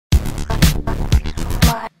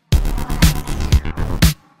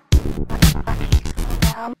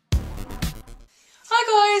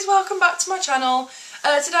Hi guys, welcome back to my channel.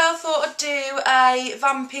 Today I thought I'd do a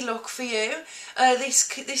vampy look for you.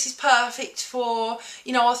 This is perfect for,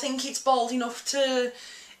 I think it's bold enough to,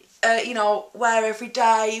 wear every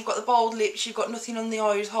day. You've got the bold lips, you've got nothing on the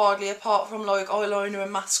eyes hardly apart from like eyeliner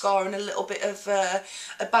and mascara and a little bit of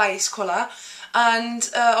a base colour. And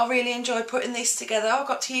I really enjoy putting this together. I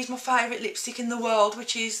got to use my favourite lipstick in the world,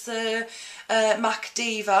 which is the MAC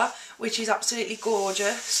Diva, which is absolutely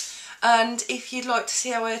gorgeous. And if you'd like to see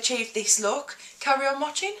how I achieved this look, carry on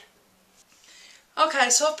watching. Okay,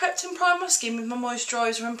 so I've prepped and primed my skin with my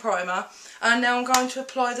moisturiser and primer, and now I'm going to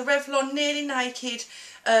apply the Revlon Nearly Naked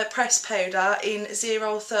press powder in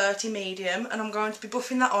 030 medium, and I'm going to be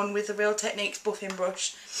buffing that on with the Real Techniques buffing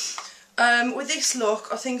brush. With this look,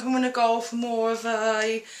 I think I'm going to go for more of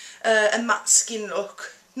a matte skin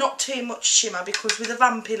look. Not too much shimmer, because with a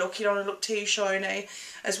vampy look you don't want to look too shiny,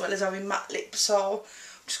 as well as having matte lips. So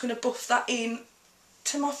I'm just going to buff that in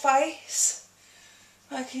to my face,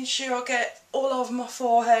 making sure I get all over my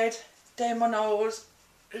forehead, down my nose,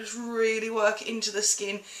 just really work it into the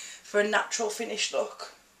skin for a natural finished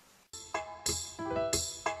look.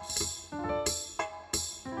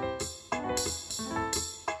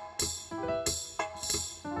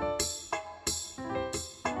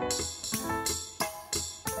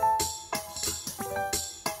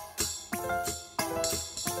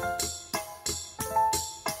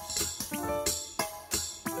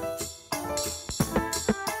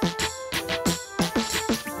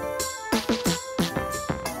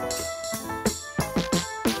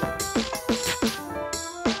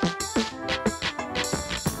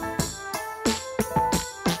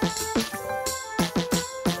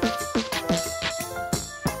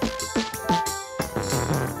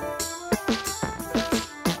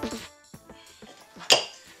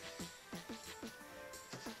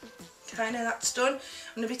 Okay, now that's done,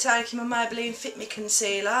 I'm going to be taking my Maybelline Fit Me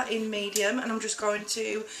concealer in medium, and I'm just going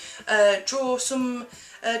to draw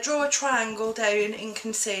a triangle down in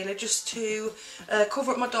concealer just to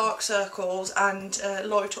cover up my dark circles and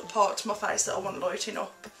light up parts of my face that I want lighting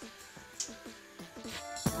up.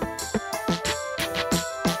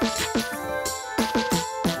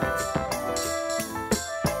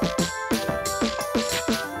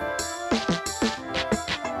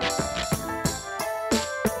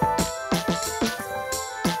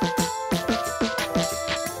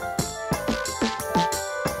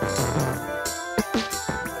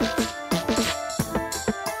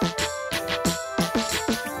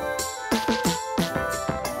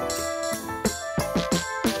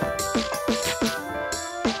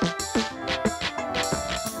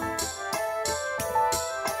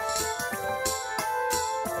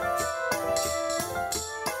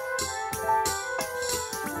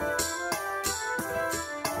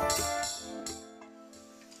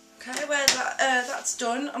 That's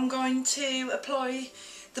done, I'm going to apply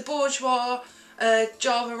the Bourjois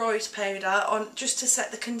Java Rose powder on just to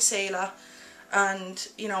set the concealer and,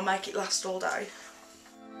 make it last all day.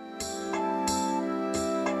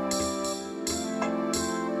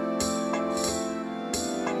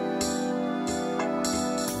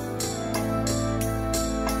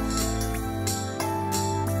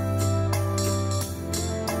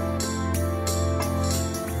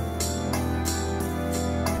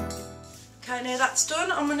 Now that's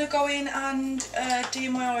done, I'm going to go in and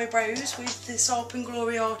do my eyebrows with the Soap and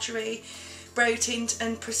Glory Archery Brow Tint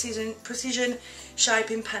and Precision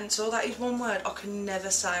Shaping Pencil. That is one word I can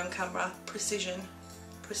never say on camera. Precision.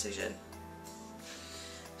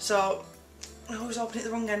 So, I always open it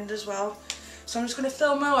the wrong end as well. So I'm just going to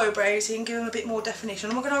fill my eyebrows in, give them a bit more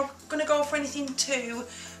definition. I'm not going to go for anything too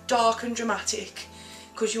dark and dramatic,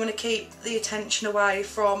 because you want to keep the attention away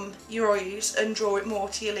from your eyes and draw it more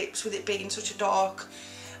to your lips, with it being such a dark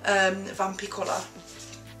vampy colour.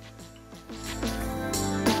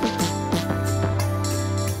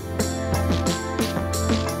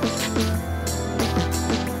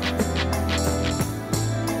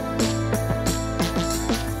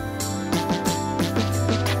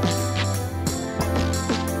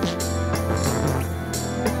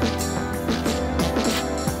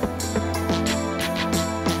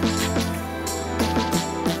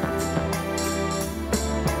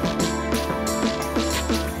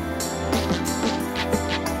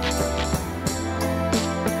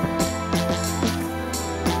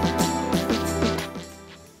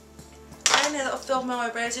 My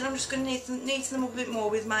eyebrows in, I'm just going to neaten them up a bit more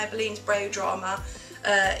with Maybelline's Brow Drama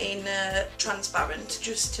in transparent,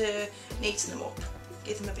 just to neaten them up,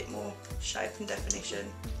 give them a bit more shape and definition.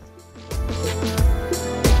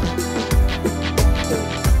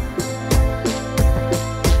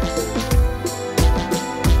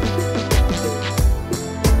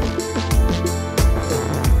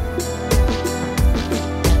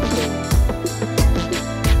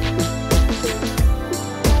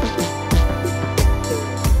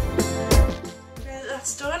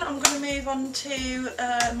 onto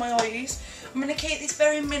my eyes. I'm going to keep this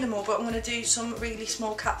very minimal, but I'm going to do some really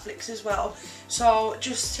small cat flicks as well. So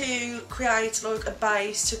just to create like a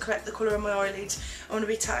base to correct the colour of my eyelids, I'm going to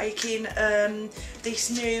be taking this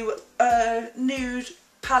new nude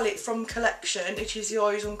palette from Collection, which is the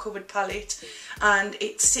Eyes Uncovered palette, and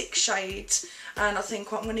it's 6 shades, and I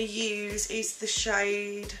think what I'm going to use is the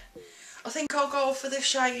shade, I think I'll go for the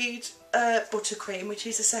shade Buttercream, which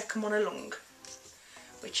is the second one along,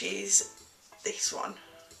 which is this one.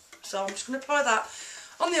 So I'm just going to apply that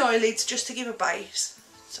on the eyelids just to give a base.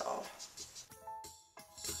 So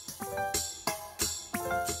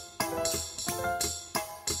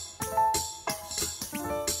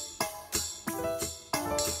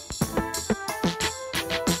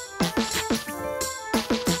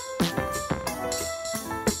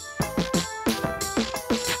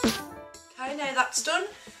okay, now that's done.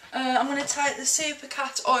 I'm going to take the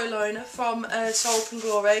Supercat eyeliner from Soap and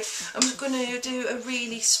Glory. I'm just going to do a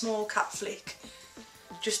really small cat flick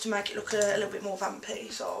just to make it look a little bit more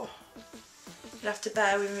vampy. So you'll have to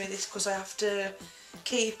bear with me with this because I have to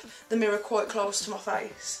keep the mirror quite close to my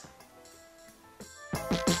face.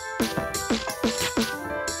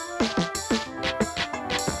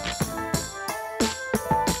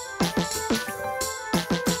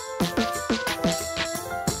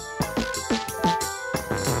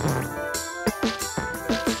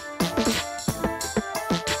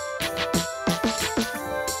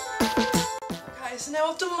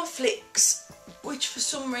 Now I've done my flicks, which for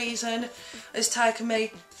some reason has taken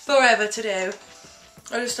me forever to do.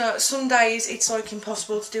 I just know some days it's like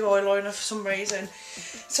impossible to do eyeliner for some reason.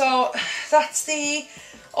 So that's the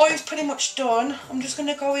eyes pretty much done. I'm just going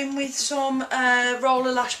to go in with some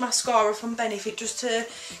Roller Lash Mascara from Benefit just to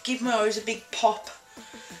give my eyes a big pop,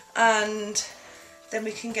 and then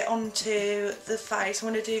we can get on to the face. I'm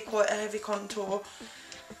going to do quite a heavy contour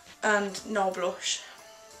and no blush.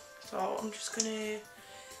 So I'm just going to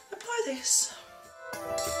apply this.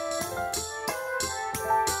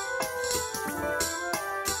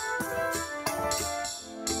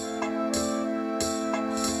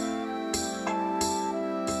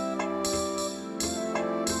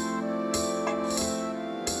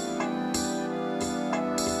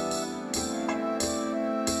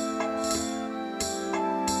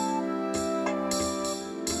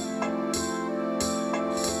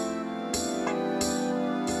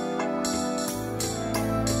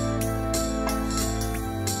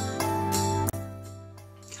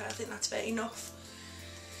 That's about enough.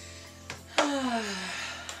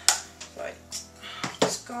 Right, I'm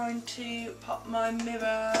just going to pop my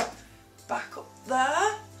mirror back up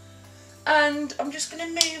there, and I'm just going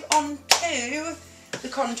to move on to the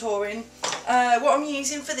contouring. What I'm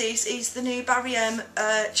using for this is the new Barry M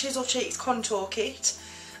Chisel Cheeks Contour Kit.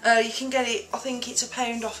 You can get it, I think it's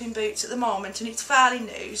 £1 off in Boots at the moment, and it's fairly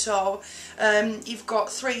new. So you've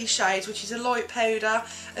got 3 shades, which is a light powder,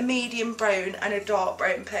 a medium brown and a dark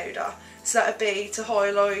brown powder. So that would be to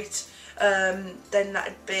highlight, then that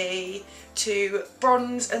would be to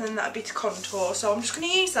bronze, and then that would be to contour. So I'm just going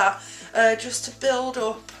to use that just to build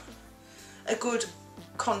up a good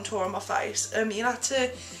contour on my face. You'll have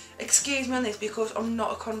to excuse me on this because I'm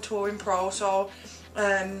not a contouring pro, so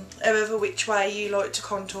however which way you like to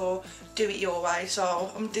contour, do it your way.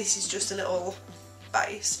 So this is just a little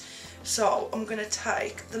base. So I'm going to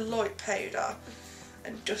take the light powder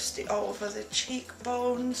and dust it over the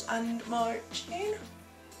cheekbones and my chin.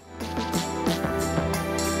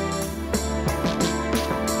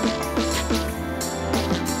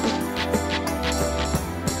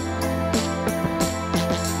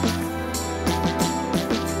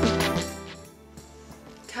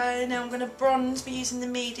 Okay, now I'm going to bronze by using the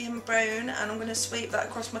medium brown, and I'm going to sweep that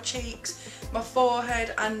across my cheeks, my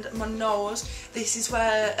forehead and my nose. This is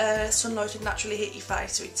where sunlight would naturally hit your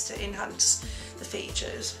face, so it's to enhance the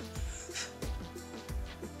features.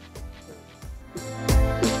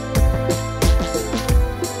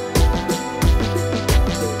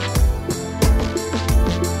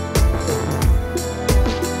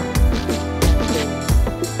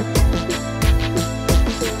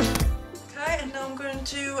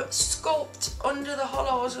 Sculpt under the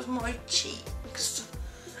hollows of my cheeks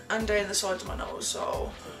and down the sides of my nose.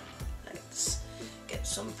 So let's get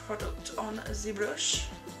some product on the brush.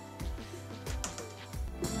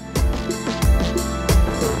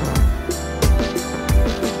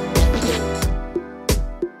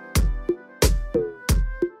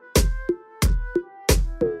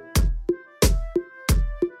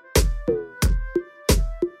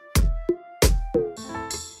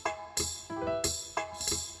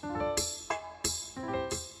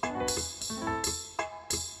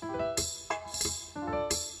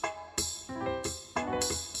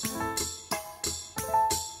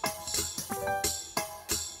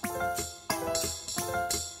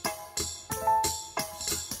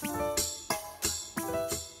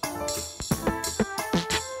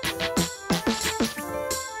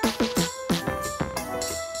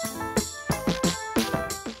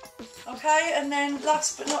 and then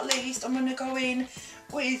last but not least, I'm going to go in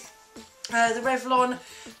with the Revlon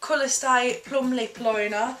Colour Stay Plum Lip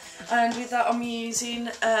Liner, and with that I'm using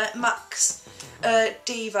MAC's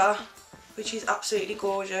Diva, which is absolutely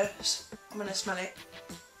gorgeous. I'm going to smell it.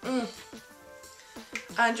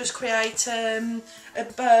 And just create a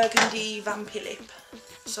burgundy vampy lip.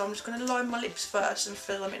 So I'm just going to line my lips first and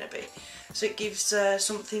fill them in a bit, so it gives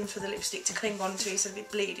something for the lipstick to cling on to instead of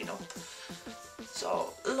it bleeding up.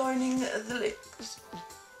 So lining the lips.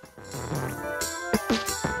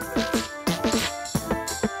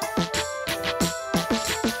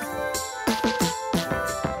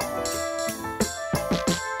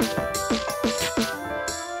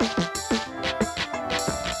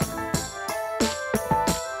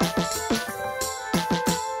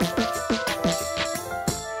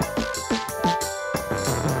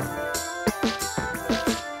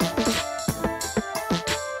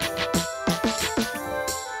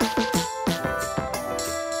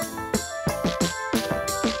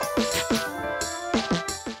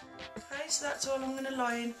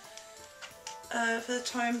 For the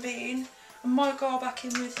time being. I might go back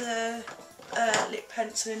in with the lip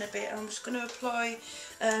pencil in a bit, and I'm just going to apply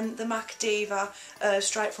the MAC Diva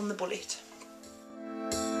straight from the bullet.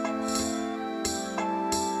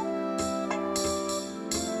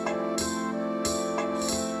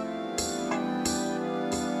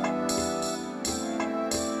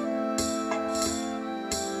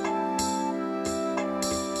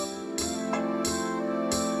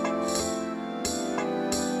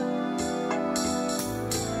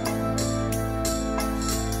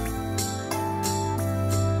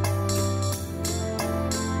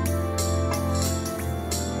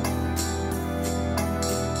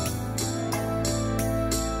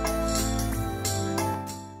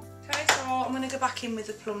 Back in with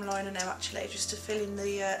the plum liner now, actually, just to fill in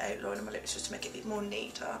the outline of my lips, just to make it a bit more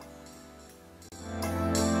neater.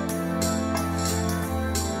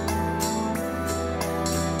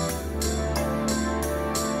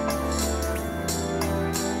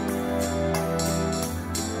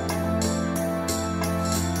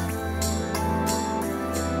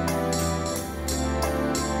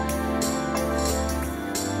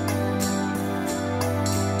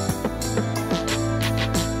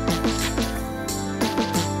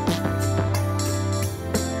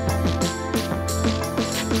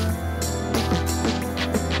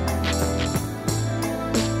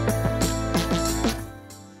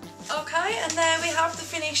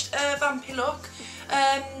 Vampy look.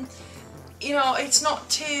 You know, it's not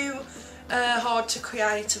too hard to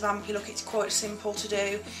create a vampy look. It's quite simple to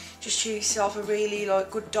do. Just choose yourself a really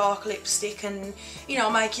good dark lipstick and, you know,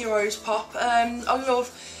 make your eyes pop. I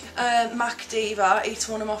love MAC Diva. It's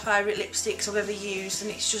one of my favourite lipsticks I've ever used,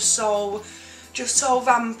 and it's just so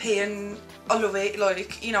vampy, and I love it.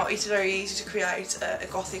 Like, you know, it's very easy to create a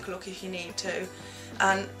gothic look if you need to,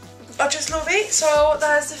 and I just love it. So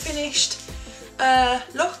there's the finished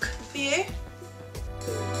look for you.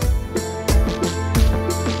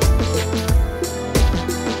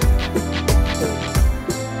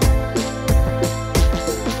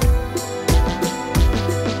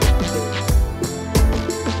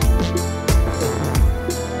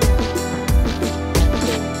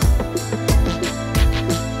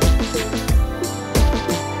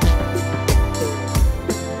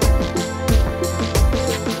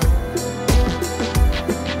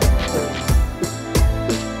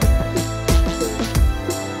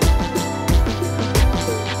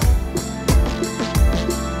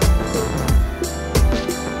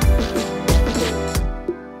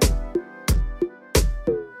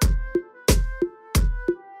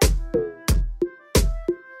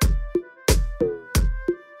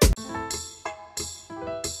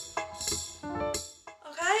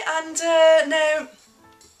 And now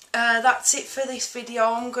that's it for this video.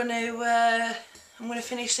 I'm gonna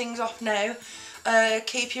finish things off now.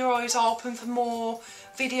 Keep your eyes open for more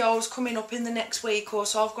videos coming up in the next week or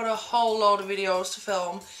so. I've got a whole load of videos to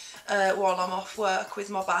film while I'm off work with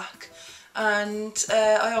my back, and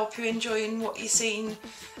I hope you're enjoying what you've seen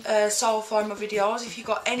so far in my videos. If you've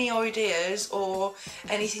got any ideas or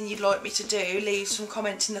anything you'd like me to do, leave some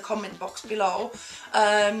comments in the comment box below.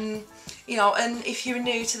 You know, and if you're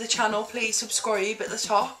new to the channel, please subscribe at the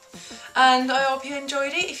top, and I hope you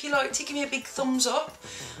enjoyed it. If you liked it, give me a big thumbs up,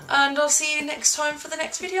 and I'll see you next time for the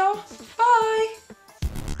next video. Bye!